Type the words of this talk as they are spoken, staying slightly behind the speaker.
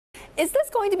Is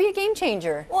this going to be a game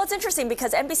changer? Well, it's interesting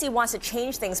because NBC wants to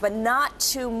change things, but not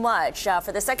too much.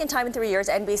 For the second time in 3 years,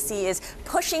 NBC is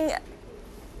pushing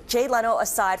Jay Leno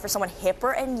aside for someone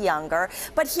hipper and younger.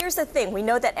 But here's the thing. We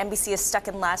know that NBC is stuck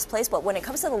in last place, but when it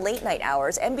comes to the late night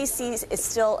hours, NBC is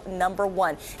still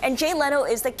 #1. And Jay Leno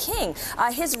is the king.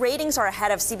 His ratings are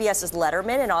ahead of CBS's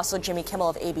Letterman and also Jimmy Kimmel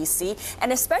of ABC,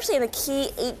 and especially in the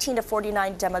key 18 to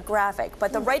 49 demographic.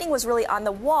 But the writing was really on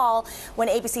the wall when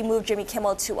ABC moved Jimmy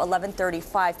Kimmel to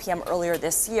 11:35 p.m. earlier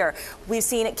this year. We've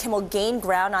seen Kimmel gain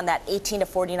ground on that 18 to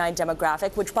 49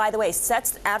 demographic, which, by the way,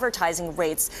 sets advertising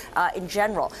rates in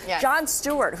general. Yes. Jon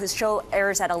Stewart, whose show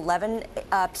airs at 11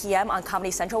 p.m. on Comedy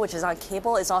Central, which is on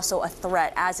cable, is also a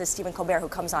threat, as is Stephen Colbert, who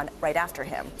comes on right after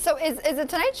him. So is the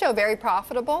Tonight Show very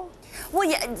profitable? Well,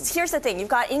 yeah, here's the thing. You've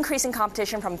got increasing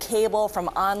competition from cable, from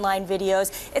online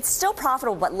videos. It's still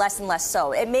profitable, but less and less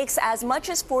so. It makes as much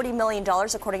as $40 million,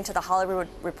 according to the Hollywood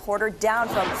Reporter, down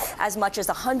from as much as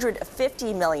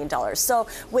 $150 million. So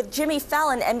with Jimmy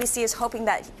Fallon, NBC is hoping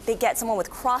that they get someone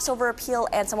with crossover appeal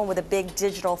and someone with a big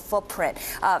digital footprint.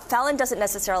 Fallon doesn't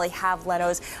necessarily have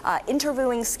Leno's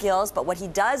interviewing skills, but what he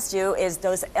does do is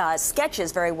those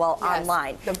sketches very well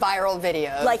online. The viral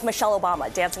videos. Like Michelle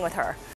Obama dancing with her.